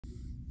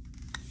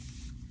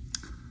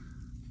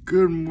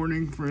Good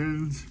morning,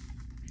 friends.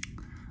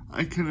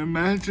 I can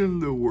imagine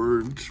the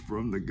words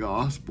from the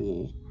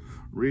gospel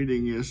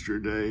reading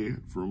yesterday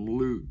from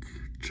Luke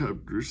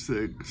chapter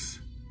 6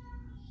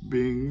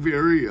 being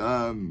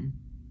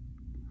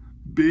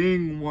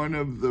being one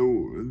of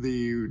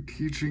the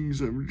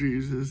teachings of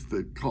Jesus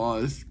that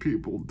caused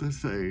people to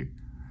say,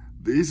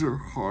 these are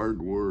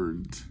hard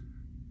words,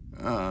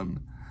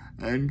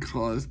 and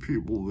cause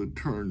people to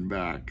turn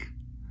back.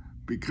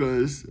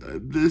 Because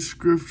this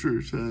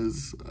scripture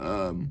says,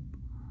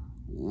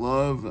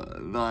 love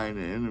thine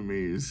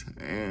enemies,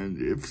 and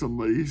if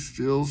somebody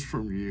steals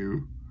from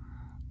you,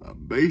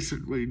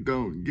 basically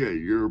don't get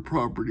your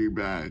property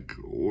back,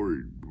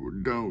 or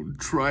don't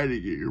try to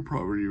get your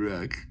property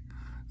back.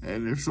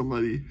 And if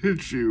somebody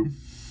hits you,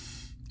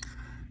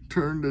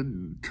 turn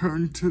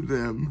to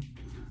them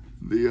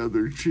the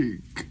other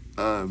cheek,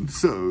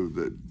 so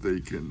that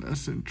they can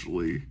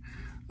essentially,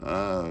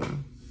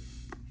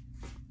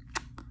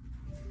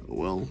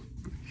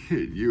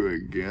 hit you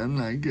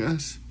again, I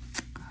guess.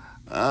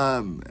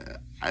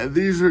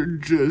 These are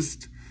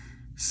just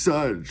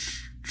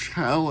such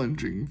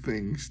challenging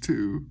things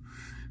to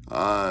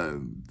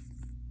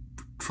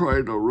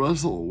try to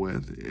wrestle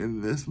with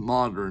in this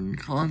modern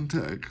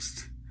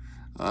context.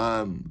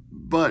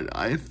 But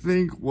I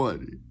think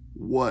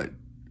what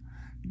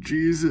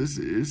Jesus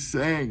is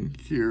saying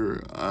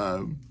here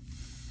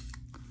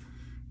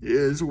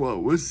is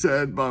what was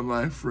said by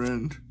my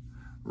friend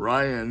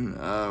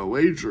Ryan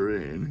Wager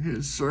in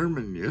his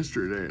sermon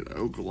yesterday at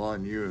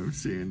Oaklawn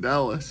UMC in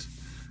Dallas.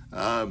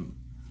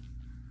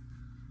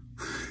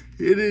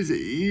 It is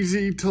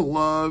easy to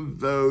love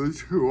those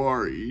who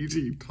are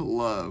easy to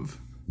love.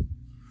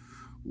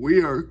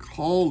 We are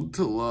called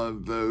to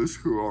love those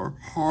who are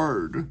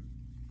hard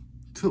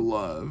to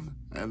love,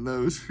 and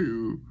those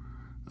who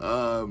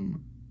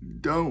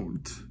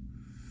don't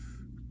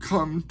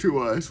come to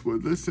us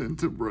with a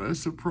sense of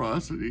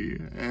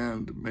reciprocity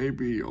and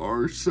maybe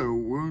are so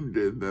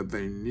wounded that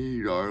they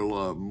need our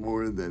love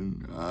more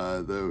than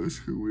those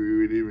who we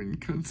would even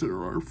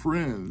consider our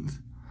friends.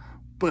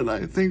 But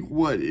I think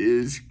what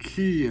is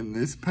key in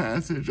this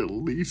passage, at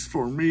least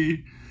for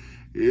me,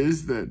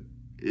 is that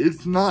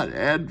it's not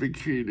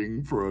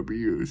advocating for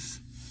abuse.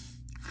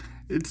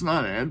 It's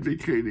not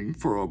advocating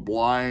for a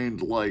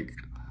blind,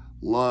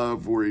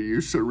 love where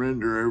you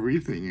surrender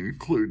everything,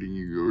 including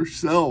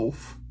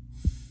yourself.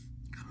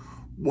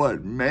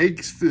 What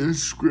makes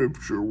this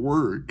scripture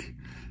work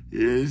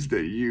is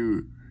that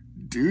you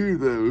do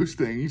those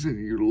things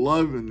and you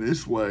love in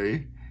this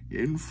way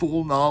in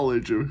full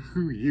knowledge of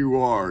who you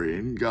are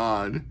in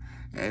God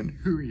and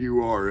who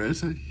you are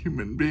as a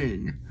human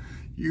being.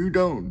 You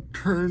don't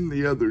turn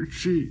the other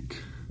cheek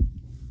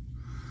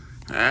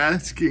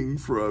asking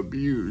for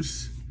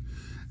abuse.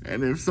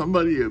 And if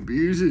somebody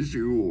abuses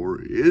you or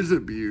is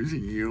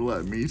abusing you,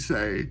 let me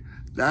say,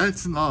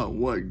 that's not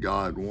what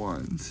God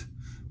wants.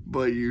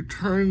 But you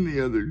turn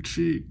the other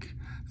cheek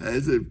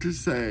as if to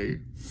say,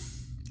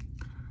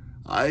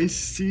 I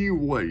see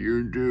what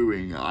you're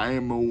doing, I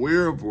am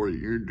aware of what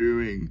you're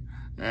doing,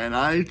 and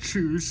I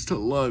choose to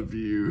love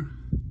you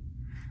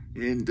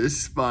in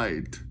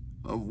despite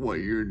of what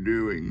you're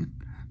doing.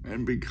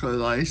 And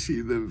because I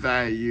see the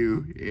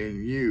value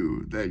in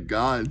you that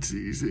God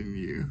sees in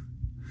you.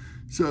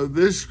 So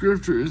this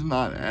scripture is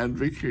not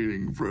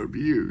advocating for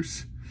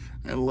abuse.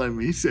 And let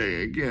me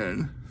say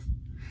again,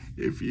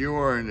 if you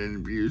are in an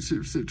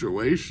abusive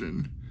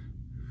situation,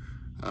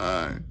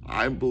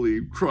 I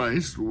believe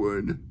Christ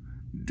would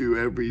do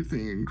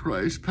everything in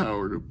Christ's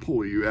power to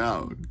pull you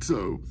out.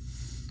 So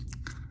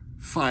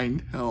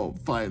find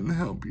the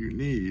help you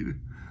need.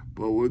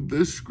 But what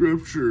this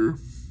scripture,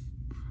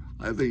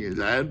 I think, is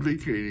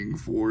advocating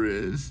for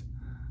is,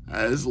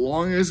 as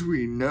long as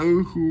we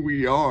know who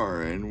we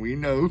are and we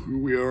know who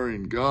we are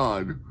in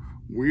God,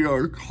 we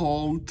are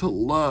called to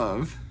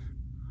love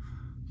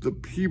the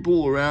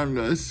people around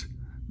us,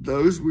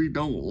 those we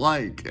don't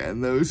like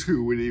and those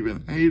who would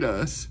even hate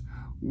us,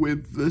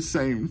 with the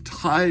same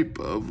type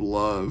of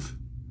love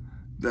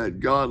that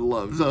God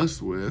loves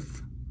us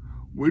with,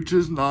 which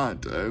is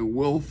not a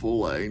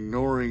willful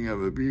ignoring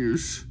of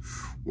abuse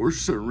or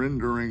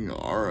surrendering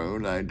our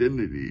own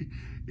identity.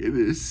 It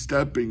is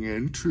stepping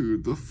into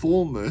the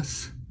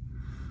fullness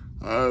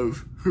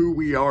of who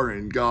we are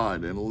in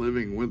God and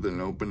living with an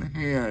open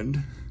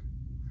hand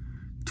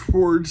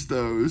towards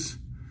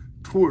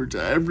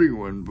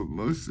everyone, but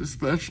most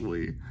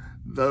especially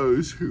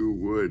those who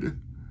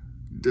would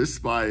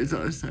despise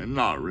us and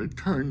not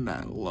return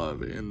that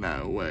love in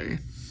that way.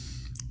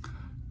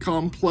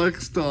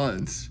 Complex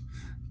thoughts,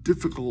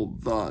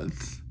 difficult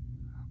thoughts,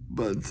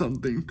 but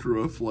something to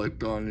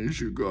reflect on as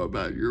you go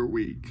about your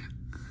week.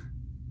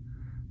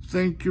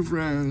 Thank you,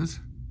 friends.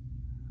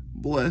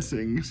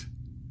 Blessings.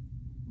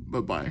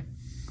 Bye-bye.